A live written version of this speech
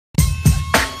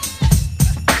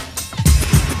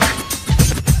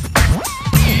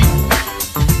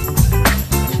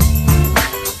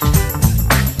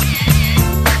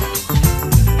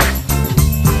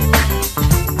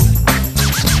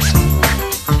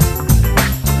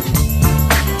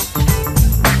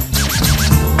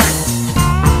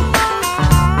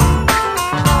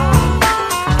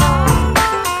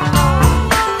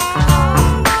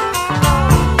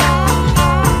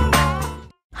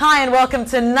and welcome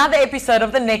to another episode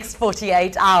of the Next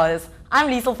 48 Hours. I'm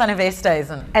Liesel van der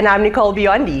Westhuizen. And I'm Nicole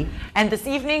Biondi. And this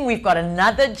evening we've got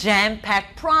another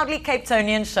jam-packed, proudly Cape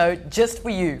Townian show just for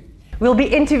you. We'll be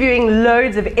interviewing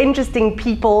loads of interesting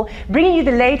people, bringing you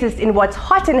the latest in what's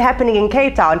hot and happening in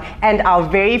Cape Town, and our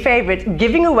very favorite,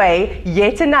 giving away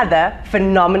yet another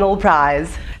phenomenal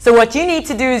prize. So what you need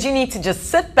to do is you need to just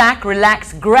sit back,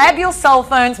 relax, grab your cell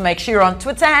phones, make sure you're on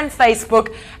Twitter and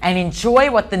Facebook, and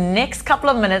enjoy what the next couple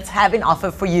of minutes have in offer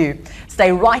for you.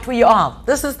 Stay right where you are.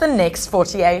 This is the Next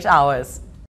 48 Hours.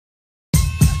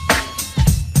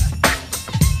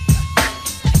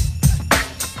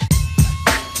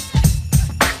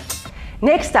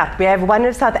 Next up, we have one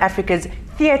of South Africa's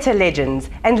theatre legends,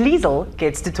 and Liesel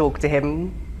gets to talk to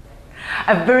him.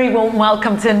 A very warm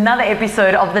welcome to another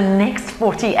episode of the Next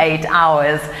 48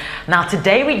 Hours. Now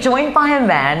today we're joined by a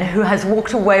man who has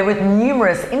walked away with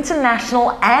numerous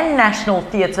international and national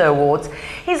theatre awards.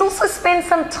 He's also spent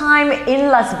some time in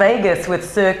Las Vegas with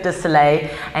Cirque du Soleil,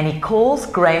 and he calls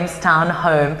Grahamstown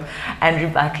home. Andrew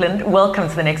Buckland, welcome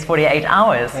to the Next 48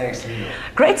 Hours. Thanks, Leo.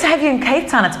 Great to have you in Cape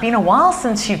Town. It's been a while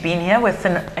since you've been here with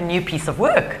a new piece of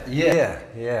work. Yeah.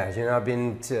 You know, I've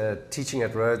been teaching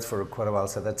at Rhodes for quite a while,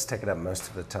 so that's taken up most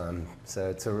of the time. So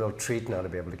it's a real treat now to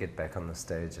be able to get back on the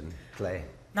stage and play.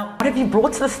 Now, what have you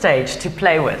brought to the stage to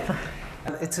play with?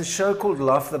 It's a show called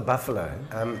Laugh the Buffalo,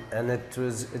 and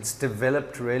it's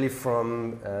developed really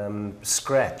from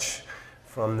scratch,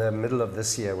 from the middle of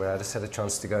this year, where I just had a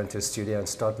chance to go into a studio and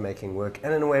start making work,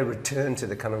 and in a way return to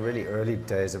the kind of really early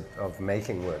days of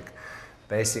making work,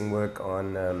 basing work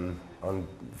on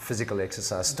physical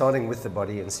exercise, starting with the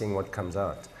body and seeing what comes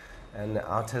out. And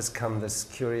out has come this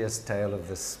curious tale of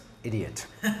this idiot,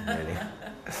 really,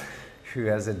 who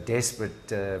has a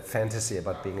desperate fantasy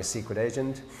about being a secret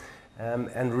agent.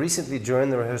 And recently, during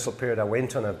the rehearsal period, I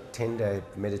went on a 10-day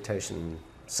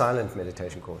silent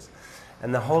meditation course.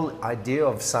 And the whole idea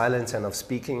of silence and of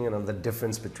speaking and of the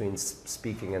difference between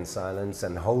speaking and silence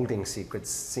and holding secrets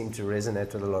seemed to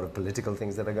resonate with a lot of political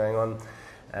things that are going on.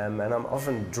 And I'm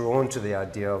often drawn to the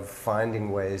idea of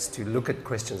finding ways to look at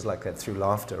questions like that through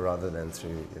laughter rather than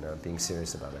through, being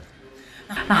serious about it.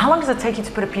 Now, how long does it take you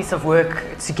to put a piece of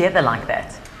work together like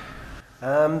that?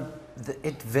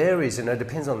 It varies, it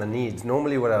depends on the needs.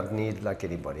 Normally what I'd need, like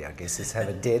anybody, I guess, is have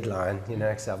a deadline,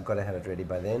 so I've got to have it ready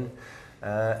by then.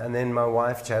 And then my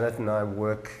wife, Janet, and I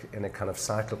work in a kind of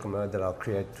cyclical mode that I'll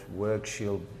create work,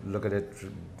 she'll look at it,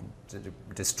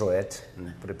 destroy it,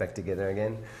 and put it back together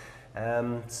again.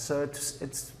 So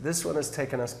this one has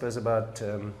taken, I suppose, about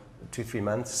 2-3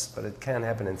 months, but it can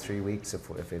happen in 3 weeks if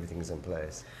everything's in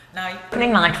place. Now,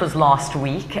 opening night was last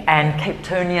week, and Cape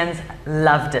Townians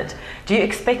loved it. Did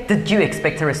you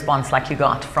expect a response like you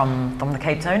got from the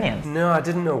Cape Townians? No, I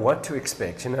didn't know what to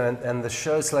expect, and the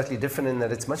show's slightly different in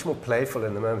that it's much more playful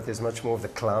in the moment. There's much more of the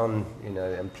clown,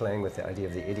 and playing with the idea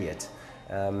of the idiot.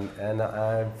 And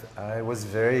I was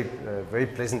very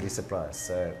pleasantly surprised.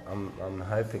 So I'm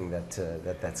hoping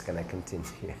that's going to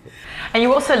continue. And you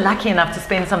were also lucky enough to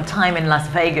spend some time in Las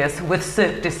Vegas with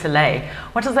Cirque du Soleil.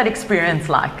 What was that experience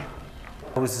like?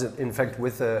 I was, in fact,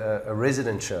 with a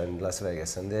resident show in Las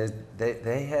Vegas, and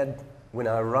they had, when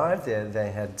I arrived there,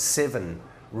 they had 7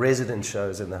 resident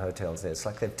shows in the hotels there. It's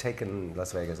like they've taken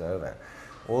Las Vegas over.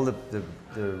 All the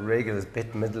regulars,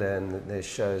 Bette Midler and their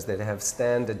shows, they'd have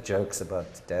standard jokes about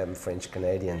damn French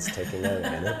Canadians taking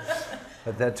over,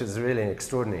 But that was really an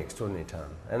extraordinary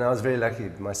time. And I was very lucky.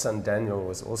 My son Daniel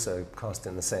was also cast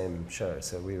in the same show,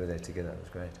 so we were there together. It was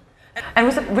great.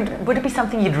 And would it be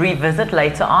something you'd revisit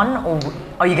later on, or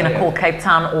are you going to call Cape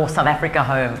Town or South Africa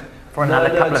home for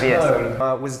another couple of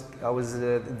years?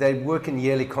 They work in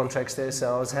yearly contracts there,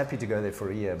 so I was happy to go there for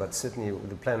a year, but certainly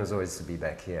the plan was always to be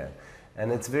back here. And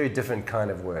it's a very different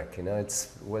kind of work, It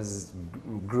was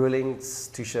grueling. It's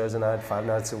 2 shows a night, 5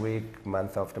 nights a week,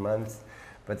 month after month.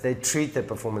 But they treat their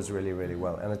performers really, really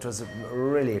well. And it was a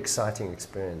really exciting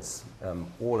experience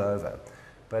all over.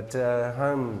 But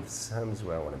home's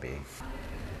where I want to be.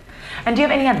 And do you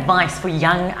have any advice for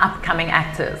young, upcoming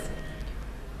actors?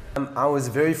 I was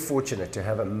very fortunate to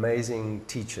have amazing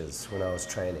teachers when I was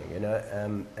training,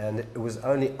 and it was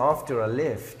only after I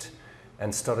left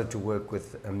and started to work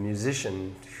with a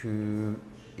musician who,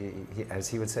 as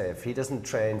he would say, if he doesn't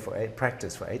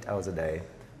practice for 8 hours a day,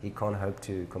 he can't hope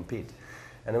to compete.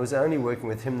 And it was only working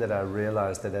with him that I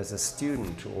realized that as a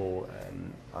student,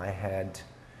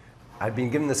 I'd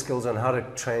been given the skills on how to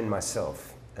train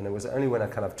myself. And it was only when I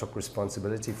kind of took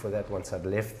responsibility for that once I'd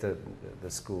left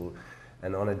the school,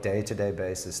 and on a day-to-day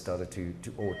basis started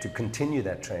to continue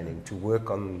that training, to work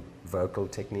on vocal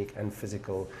technique and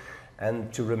physical,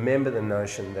 and to remember the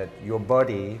notion that your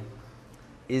body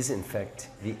is in fact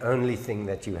the only thing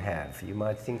that you have. You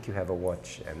might think you have a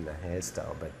watch and a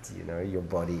hairstyle, but you know, your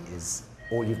body is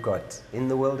all you've got in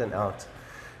the world and out.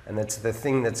 And it's the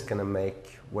thing that's going to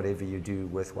make whatever you do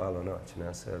worthwhile or not, you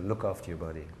know, so look after your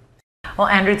body. Well,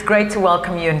 Andrew, it's great to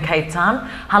welcome you in Cape Town.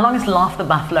 How long is Laugh the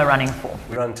Buffalo running for?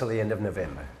 We run until the end of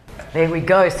November. There we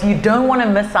go. So you don't want to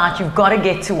miss out. You've got to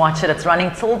get to watch it. It's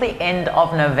running till the end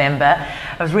of November.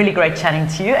 It was really great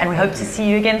chatting to you, and we hope to see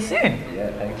you again soon.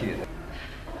 Yeah, thank you.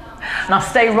 Now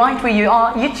stay right where you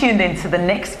are. You're tuned in to the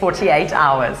next 48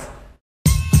 hours.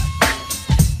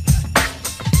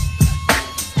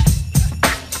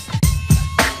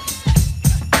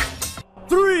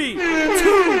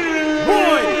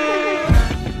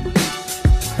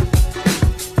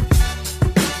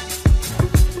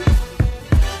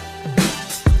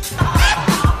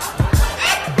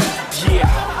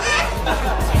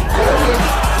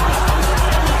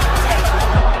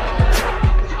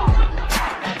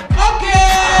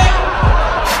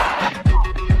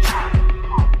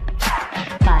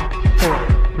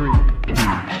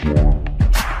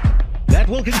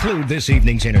 Will conclude this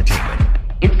evening's entertainment.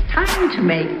 It's time to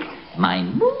make my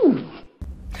move.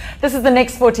 This is the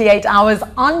next 48 hours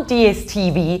on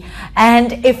Dstv,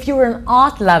 and if you're an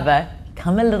art lover,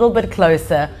 come a little bit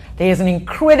closer. There's an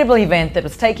incredible event that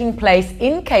was taking place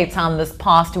in Cape Town this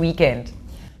past weekend.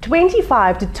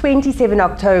 25 to 27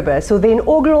 October saw the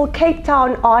inaugural Cape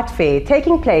Town Art Fair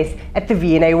taking place at the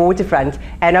V&A waterfront,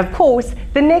 and of course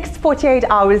the next 48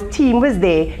 hours team was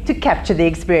there to capture the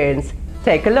experience.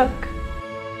 Take a look.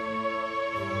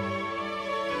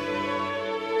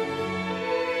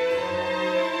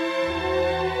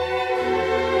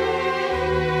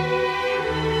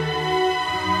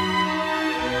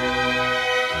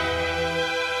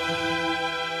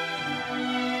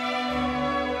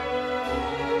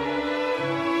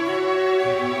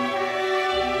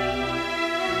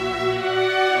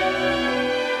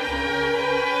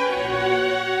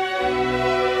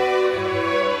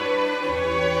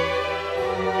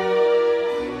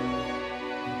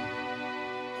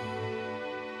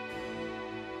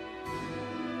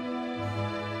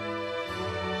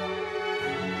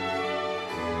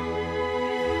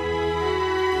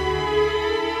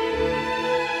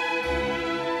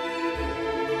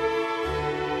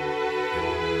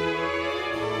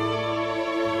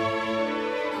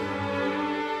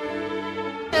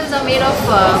 Are made of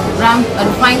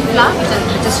refined flour,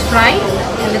 which is fried,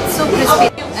 and it's so crispy.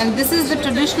 And this is the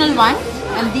traditional one,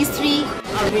 and these three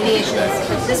are variations.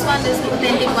 But this one is the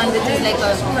authentic one, which is like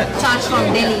a chaat from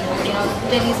Delhi. You know,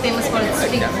 Delhi is famous for its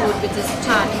street food, which is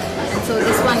chaat. And so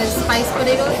this one is spiced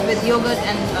potatoes with yogurt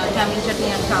and tamarind chutney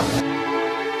on top.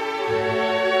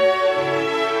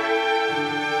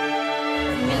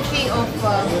 Milkshake of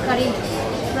curry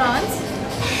prawns.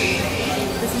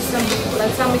 This is some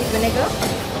balsamic vinegar.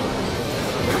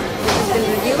 Will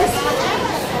reduce.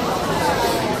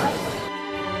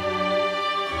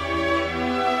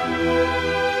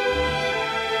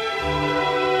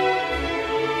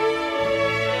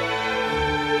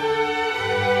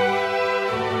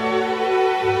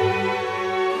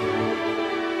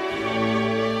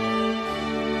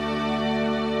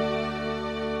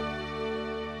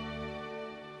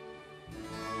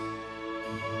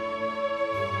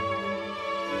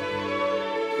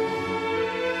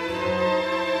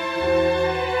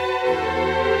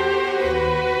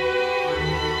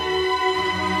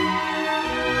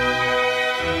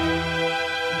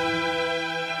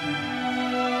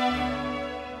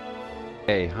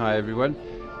 Hey, hi everyone.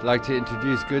 I'd like to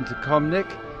introduce Günter Komnik.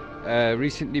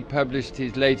 Recently published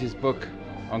his latest book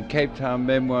on Cape Town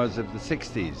memoirs of the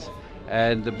 60s.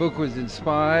 And the book was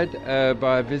inspired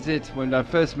by a visit when I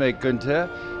first met Günter,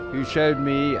 who showed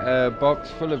me a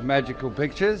box full of magical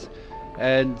pictures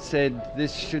and said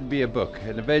this should be a book.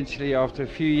 And eventually, after a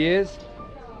few years,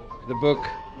 the book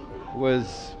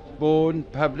was born,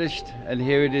 published, and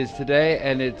here it is today,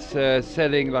 and it's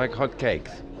selling like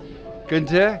hotcakes.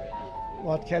 Günter?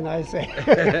 What can I say?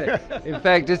 In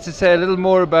fact, just to say a little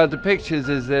more about the pictures,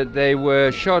 is that they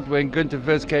were shot when Günter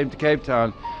first came to Cape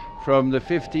Town from the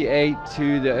 58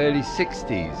 to the early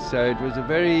 60s. So it was a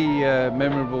very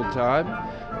memorable time,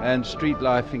 and street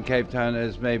life in Cape Town,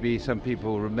 as maybe some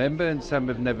people remember and some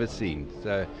have never seen.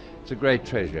 So it's a great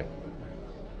treasure.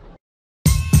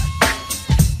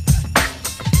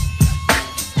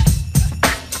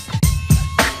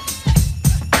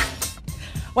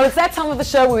 Well, it's that time of the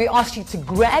show where we ask you to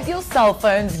grab your cell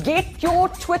phones, get your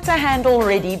Twitter handle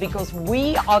ready, because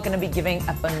we are going to be giving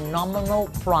a phenomenal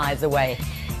prize away.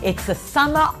 It's the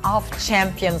Summer of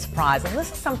Champions prize, and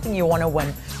this is something you want to win.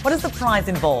 What does the prize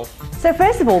involve? So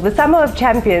first of all, the Summer of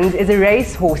Champions is a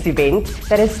racehorse event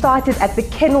that has started at the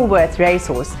Kenilworth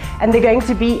Racehorse, and there are going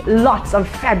to be lots of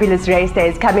fabulous race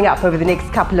days coming up over the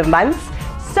next couple of months.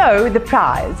 So the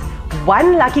prize,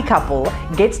 one lucky couple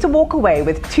gets to walk away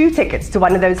with 2 tickets to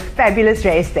one of those fabulous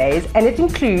race days, and it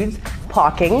includes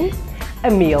parking, a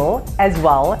meal, as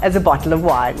well as a bottle of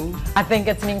wine. I think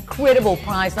it's an incredible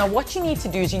prize. Now what you need to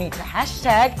do is you need to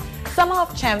hashtag Summer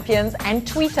of Champions and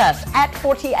tweet us at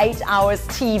 48hOURS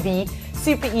TV.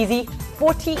 Super easy,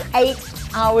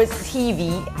 48hOURS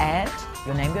TV, and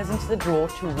your name goes into the draw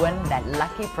to win that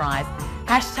lucky prize.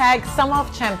 Hashtag Summer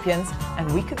of Champions,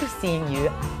 and we could be seeing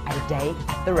you at a day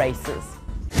at the races.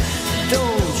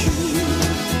 Don't you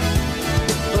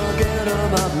forget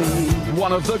about me.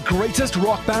 One of the greatest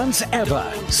rock bands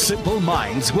ever, Simple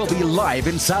Minds, will be live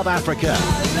in South Africa.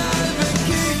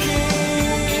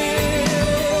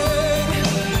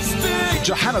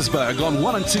 Johannesburg on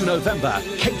 1 and 2 November,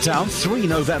 Cape Town 3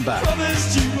 November.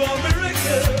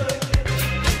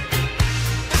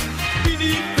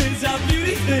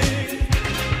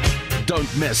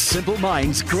 Don't miss Simple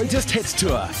Minds' Greatest Hits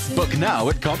Tour. Book now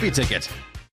at CompuTicket.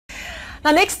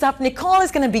 Now next up, Nicole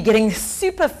is going to be getting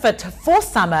super fit for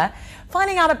summer,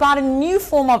 finding out about a new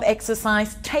form of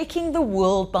exercise taking the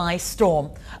world by storm.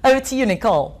 Over to you,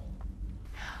 Nicole.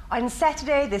 On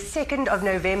Saturday, the 2nd of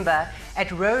November,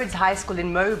 at Rhodes High School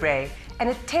in Mowbray, an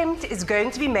attempt is going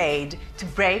to be made to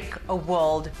break a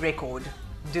world record.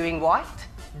 Doing what?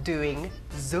 Doing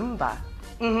Zumba.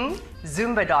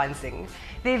 Zumba dancing.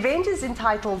 The event is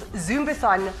entitled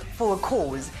Zumbathon for a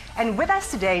Cause, and with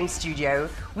us today in studio,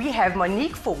 we have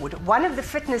Monique Ford, one of the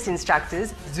fitness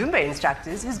instructors, Zumba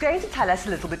instructors, who's going to tell us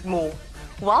a little bit more.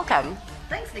 Welcome.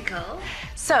 Thanks, Nicole.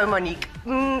 So, Monique,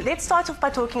 let's start off by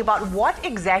talking about what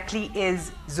exactly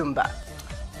is Zumba.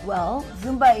 Well,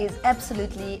 Zumba is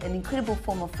absolutely an incredible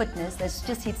form of fitness that's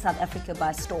just hit South Africa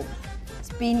by storm.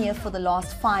 It's been here for the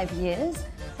last 5 years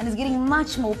and is getting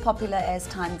much more popular as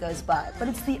time goes by. But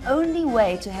it's the only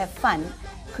way to have fun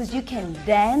because you can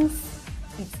dance,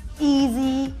 it's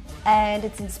easy, and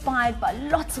it's inspired by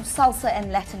lots of salsa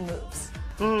and Latin moves.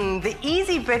 The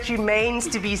easy bit remains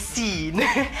to be seen.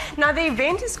 Now, the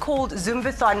event is called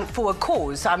Zumbathon for a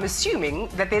Cause, so I'm assuming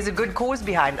that there's a good cause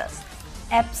behind us.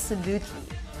 Absolutely.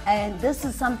 And this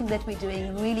is something that we're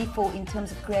doing really for in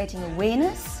terms of creating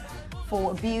awareness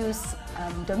for abuse,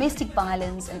 domestic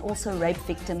violence, and also rape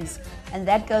victims. And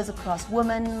that goes across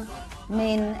women,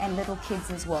 men, and little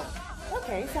kids as well.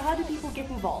 Okay, so how do people get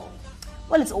involved?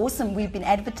 Well, it's awesome. We've been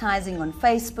advertising on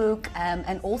Facebook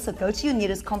and also go to your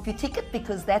nearest CompuTicket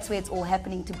because that's where it's all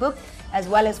happening to book, as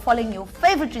well as following your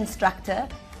favorite instructor.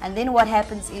 And then what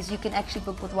happens is you can actually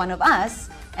book with one of us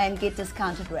and get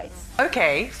discounted rates.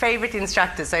 Okay, favorite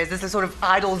instructor. So is this a sort of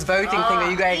idols voting thing? Are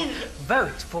you going,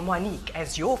 vote for Monique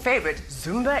as your favorite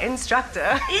Zumba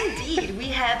instructor? Indeed, we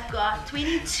have got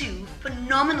 22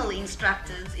 phenomenal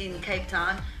instructors in Cape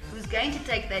Town who's going to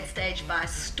take that stage by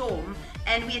storm,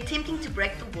 and we're attempting to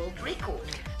break the world record.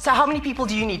 So how many people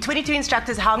do you need? 22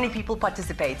 instructors, how many people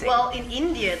participating? Well, in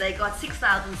India, they got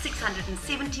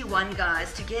 6,671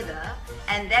 guys together,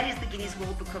 and that is the Guinness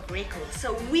World Book of Records.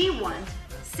 So we want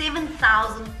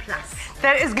 7,000 plus.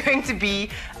 That is going to be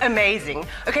amazing.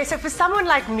 Okay, so for someone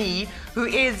like me who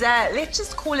is, let's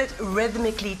just call it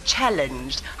rhythmically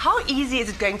challenged, how easy is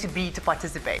it going to be to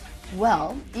participate?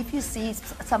 Well, if you see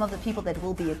some of the people that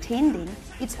will be attending,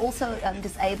 it's also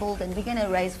disabled, and we're going to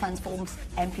raise funds for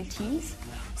amputees.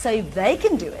 So if they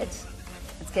can do it,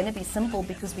 it's going to be simple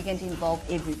because we're going to involve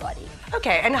everybody.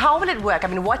 Okay, and how will it work? I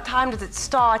mean, what time does it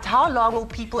start? How long will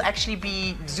people actually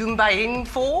be Zumbaing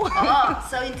for?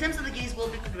 So in terms of the Guinness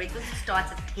World Book of Records, it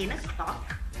starts at 10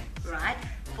 o'clock, right,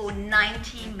 for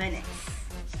 90 minutes.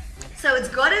 So it's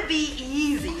got to be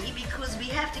easy because we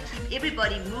have to keep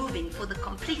everybody moving for the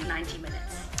complete 90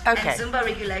 minutes. Okay. And Zumba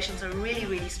regulations are really,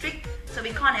 really strict, so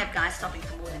we can't have guys stopping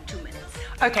for more than 2 minutes.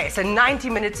 Okay, so 90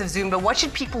 minutes of Zumba. What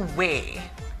should people wear?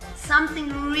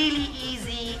 Something really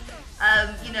easy,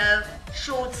 you know,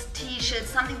 shorts, t-shirts,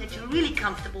 something that you're really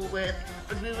comfortable with,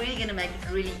 but we're really going to make it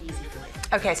really easy for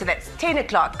you. Okay, so that's 10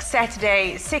 o'clock,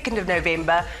 Saturday, 2nd of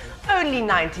November. Only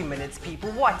 90 minutes, people.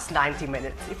 What's 90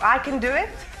 minutes? If I can do it,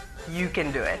 you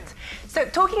can do it. So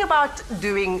talking about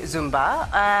doing Zumba,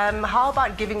 how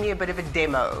about giving me a bit of a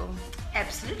demo?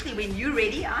 Absolutely. When you're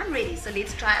ready, I'm ready. So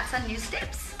let's try out some new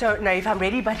steps. Don't know if I'm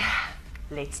ready, but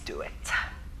let's do it.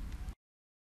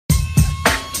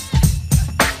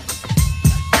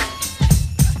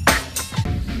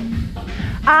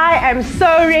 I am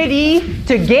so ready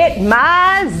to get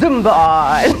my Zumba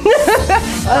on.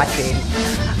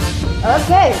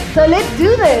 Okay, so let's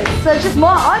do this. So just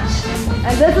march,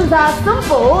 and this is how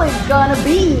simple it's gonna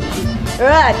be.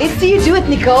 Right, let's see you do it,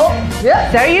 Nicole.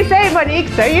 Yeah. So you say, Monique,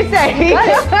 so you say. You got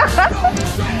it.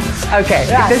 Okay,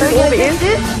 Right, this so is all you it is.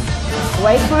 it.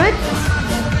 Wait for it.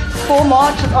 4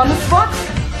 marches on the spot.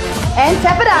 And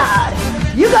tap it out.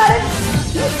 You got it.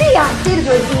 You see, I said it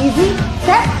was easy.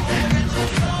 Tap.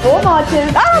 4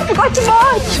 marches. Oh, I forgot to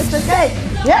march. It's okay.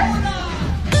 Yep.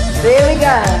 There we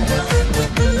go.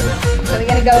 So we're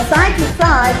going to go side to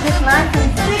side, just nice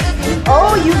and sexy.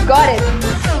 Oh, you got it.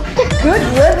 Good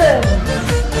rhythm.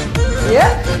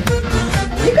 Yep.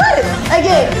 You got it.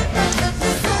 Again.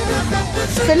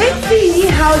 So let's see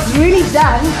how it's really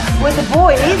done with the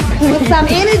boys with some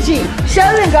energy. Show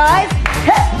them, guys.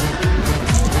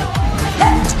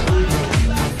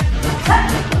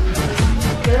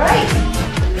 Great.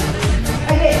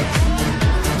 Again.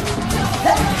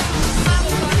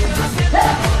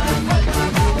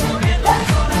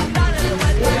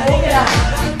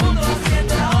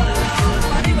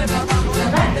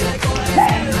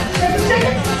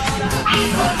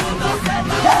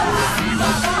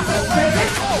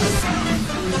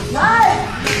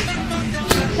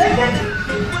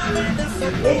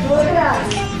 Let's work it out.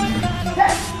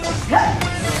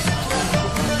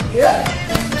 Good.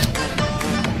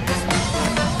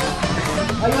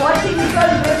 Are you watching me go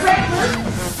to the practice?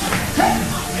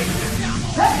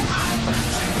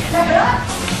 Step it up.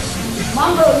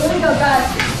 Mambo, here we go, guys.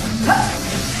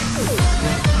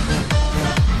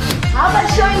 How about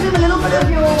showing them a little bit of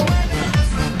your...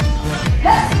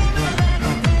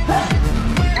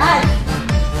 Nice.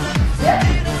 Yep.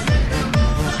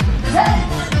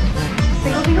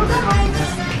 Single, single, double.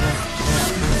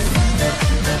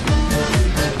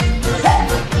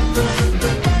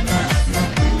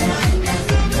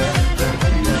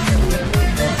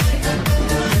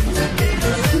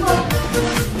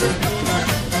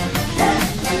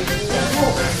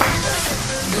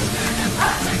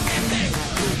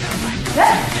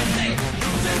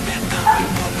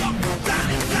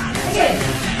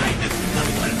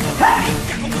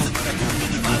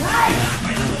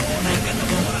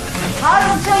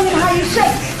 I'm showing you how you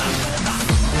shake.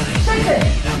 Shake it.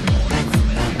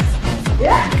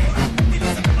 Yeah.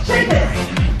 Shake it.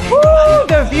 Woo,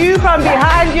 the view from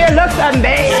behind you looks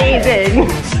amazing.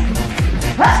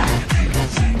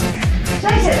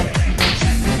 Shake it.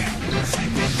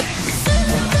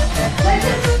 Shake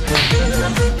it.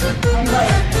 And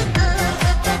wait.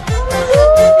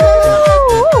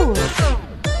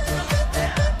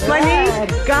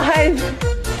 Monique, guys,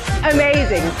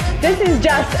 amazing. This is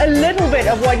just a little bit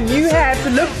of what you have to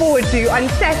look forward to on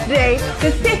Saturday, the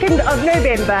 2nd of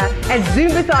November at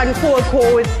Zumbathon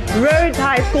 4h'Hours, Rhodes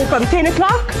High School from 10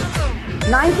 o'clock.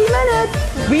 90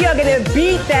 minutes. We are going to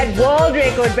beat that world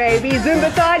record, baby.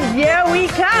 Zumbathon, here we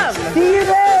come. See you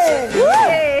there.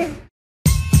 Yay.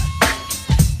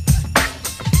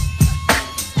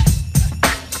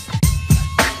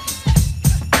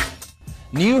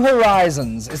 New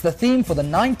Horizons is the theme for the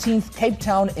 19th Cape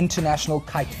Town International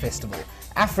Kite Festival,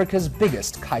 Africa's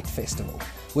biggest kite festival,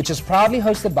 which is proudly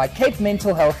hosted by Cape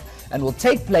Mental Health and will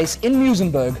take place in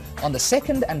Muizenberg on the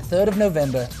 2nd and 3rd of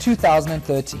November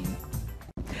 2013.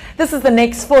 This is the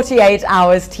next 48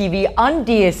 Hours TV on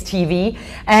Dstv,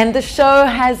 and the show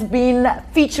has been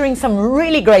featuring some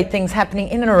really great things happening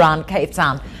in and around Cape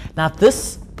Town. Now,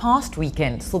 this past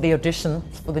weekend saw the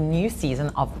auditions for the new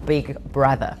season of Big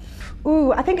Brother.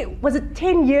 Ooh, I think was it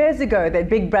 10 years ago that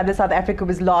Big Brother South Africa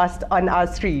was last on our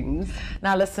streams.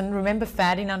 Now listen, remember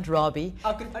Ferdinand Rabi?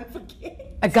 How could I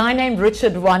forget? A guy named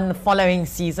Richard won the following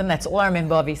season. That's all I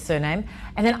remember of his surname.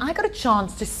 And then I got a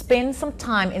chance to spend some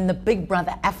time in the Big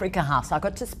Brother Africa house. I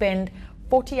got to spend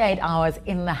 48 hours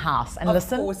in the house. And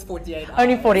listen, of course 48 hours.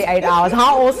 Only 48 hours.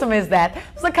 How awesome is that? It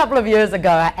was a couple of years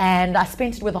ago, and I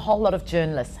spent it with a whole lot of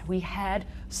journalists. We had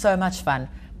so much fun.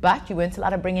 But you weren't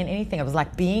allowed to bring in anything. It was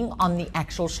like being on the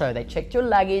actual show. They checked your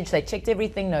luggage, they checked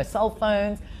everything, no cell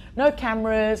phones, no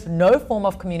cameras, no form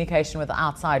of communication with the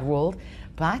outside world.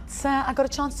 But I got a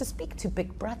chance to speak to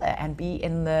Big Brother and be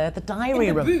in the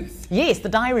diary room. Booth? Yes, the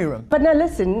diary room. But now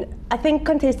listen, I think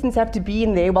contestants have to be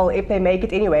in there, well, if they make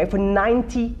it anyway, for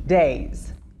 90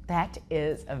 days. That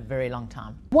is a very long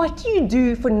time. What do you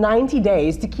do for 90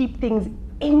 days to keep things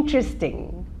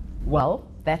interesting? Well,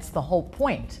 that's the whole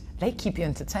point. They keep you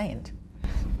entertained.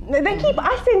 They keep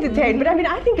us entertained, but I mean,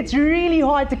 I think it's really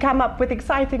hard to come up with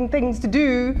exciting things to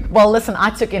do. Well, listen,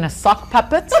 I took in a sock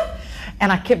puppet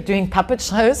and I kept doing puppet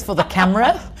shows for the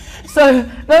camera. So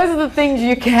those are the things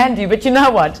you can do. But you know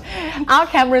what? Our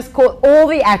cameras caught all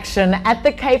the action at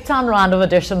the Cape Town round of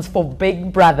auditions for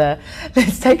Big Brother.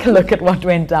 Let's take a look at what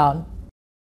went down.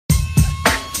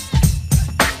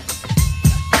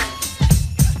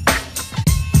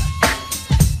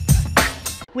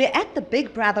 We're at the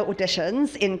Big Brother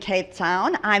auditions in Cape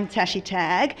Town. I'm Tashi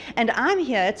Tag, and I'm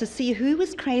here to see who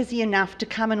was crazy enough to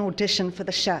come and audition for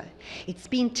the show. It's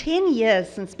been 10 years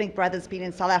since Big Brother's been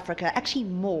in South Africa, actually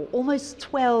more, almost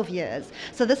 12 years.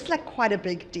 So this is like quite a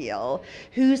big deal.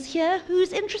 Who's here?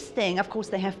 Who's interesting? Of course,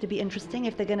 they have to be interesting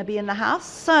if they're going to be in the house.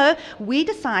 So we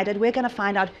decided we're going to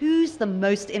find out who's the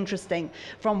most interesting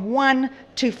from 1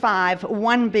 to 5,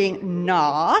 1 being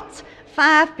not,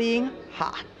 5 being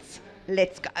hot.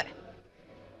 Let's go.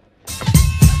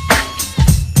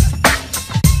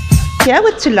 Here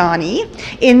with Tulani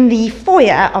in the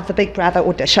foyer of the Big Brother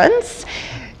auditions.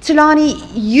 Tulani,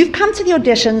 you've come to the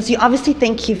auditions. You obviously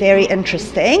think you're very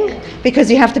interesting because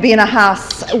you have to be in a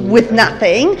house with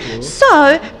nothing.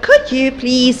 So, could you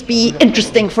please be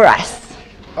interesting for us?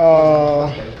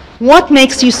 What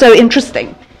makes you so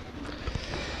interesting?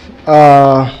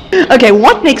 Okay,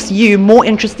 what makes you more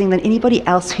interesting than anybody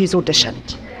else who's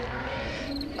auditioned?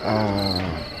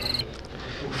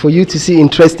 For you to see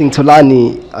interesting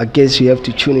Tulani, I guess you have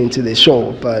to tune into the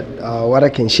show. But what I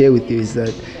can share with you is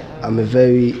that I'm a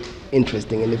very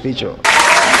interesting individual.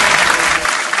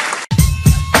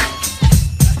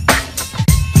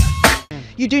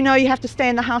 You do know you have to stay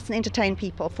in the house and entertain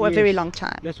people for a very long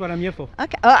time. That's what I'm here for.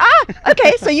 Okay.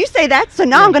 Okay, so you say that. So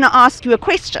now I'm going to ask you a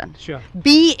question. Sure.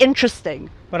 Be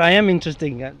interesting. But I am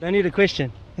interesting. I need a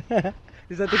question.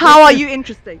 Is that the How are you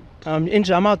interesting?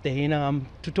 I'm out there, you know,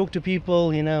 to talk to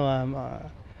people, you know. I'm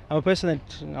a person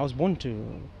that I was born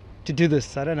to do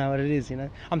this. I don't know what it is, you know.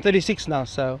 I'm 36 now,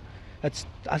 so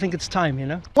I think it's time, you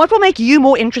know. What will make you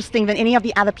more interesting than any of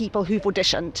the other people who've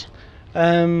auditioned?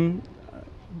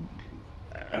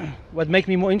 What makes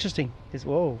me more interesting is,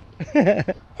 whoa. Oh,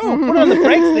 put on the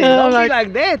brakes then. Don't be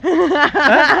like that.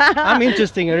 Huh? I'm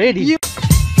interesting already.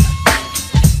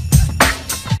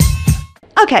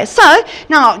 Okay, so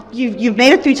now you've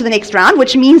made it through to the next round,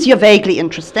 which means you're vaguely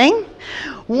interesting.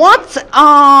 What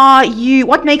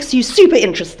makes you super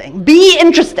interesting? Be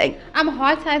interesting. I'm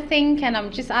hot, I think, and I'm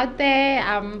just out there.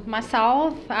 I'm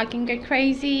myself. I can go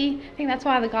crazy. I think that's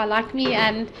why the guy liked me,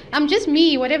 and I'm just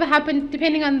me. Whatever happens,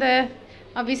 depending on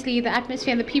obviously the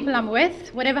atmosphere and the people I'm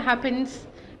with, whatever happens,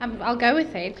 I'll go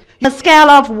with it. On a scale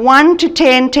of 1 to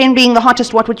 10, 10 being the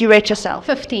hottest, what would you rate yourself?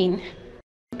 15.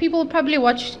 People will probably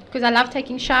watch because I love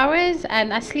taking showers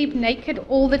and I sleep naked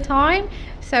all the time.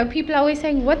 So people are always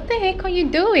saying, what the heck are you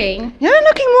doing? You're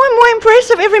looking more and more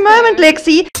impressive every moment,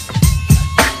 Lexi.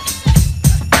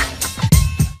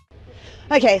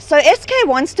 Okay, so SK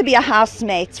wants to be a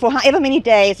housemate for however many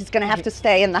days he's going to have to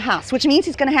stay in the house, which means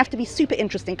he's going to have to be super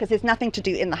interesting because there's nothing to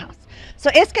do in the house. So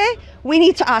SK, we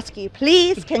need to ask you,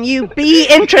 please, can you be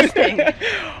interesting?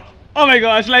 Oh my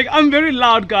gosh, like I'm very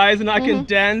loud, guys, and I can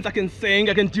dance, I can sing,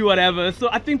 I can do whatever. So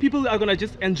I think people are gonna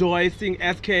just enjoy seeing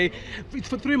SK. It's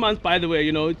for 3 months, by the way,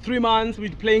 you know, 3 months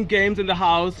we're playing games in the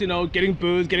house, you know, getting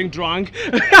booze, getting drunk.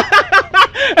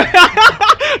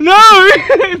 No,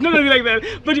 it's not gonna be like that.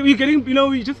 But we're getting, you know,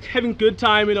 we're just having good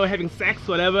time, you know, having sex,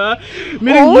 whatever.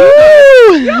 Meaning,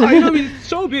 yeah, you know, it's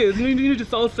showbiz. You need to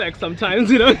sell sex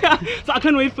sometimes, you know. So I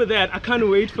can't wait for that. I can't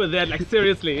wait for that, like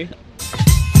seriously.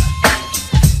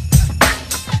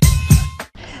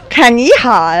 Kanye,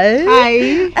 hi.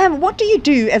 Hi. What do you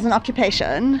do as an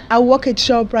occupation? I work at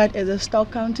ShowBrite as a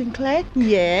stock counting clerk.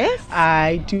 Yes.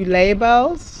 I do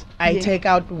labels. I take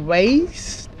out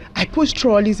waste. I push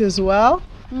trolleys as well.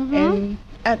 And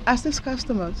assist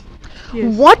customers.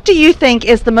 Yes. What do you think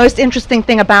is the most interesting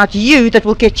thing about you that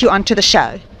will get you onto the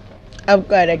show? I've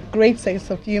got a great sense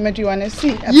of humor. Do you want to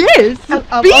see? Yes.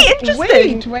 Be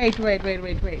interesting.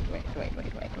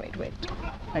 Wait.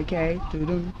 Okay.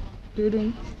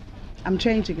 I'm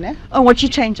changing, né? Oh, what you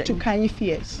changing? To Kanye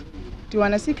Fierce. Do you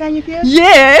want to see Kanye Fierce?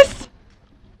 Yes.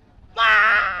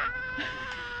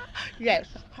 Yes.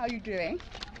 How are you doing?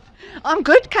 I'm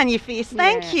good, Kanye Fierce.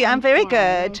 Thank you. I'm very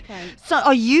good. Okay.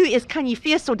 So is Kanye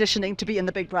Fierce auditioning to be in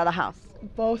the Big Brother house?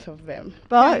 Both of them.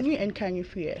 Both? Kanye and Kanye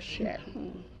Fierce, yeah.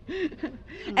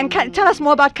 And tell us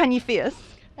more about Kanye Fierce.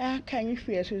 Kanye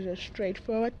Fierce is a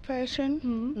straightforward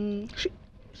person.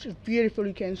 She's beautiful,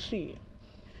 you can see.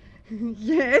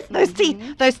 Yes,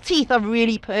 those teeth are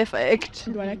really perfect.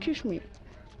 You wanna kiss me?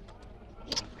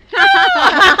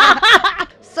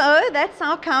 So that's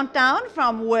our countdown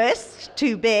from worst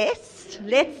to best.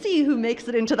 Let's see who makes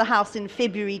it into the house in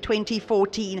February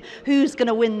 2014. Who's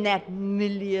gonna win that R1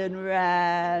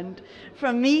 million?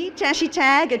 From me, Tashi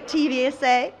Tag at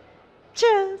TVSA.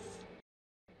 Cheers.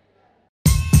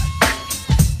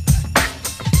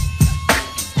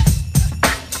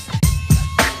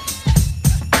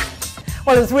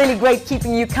 Well, it was really great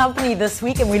keeping you company this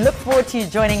week, and we look forward to you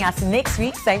joining us next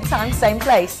week, same time, same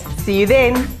place. See you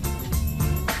then.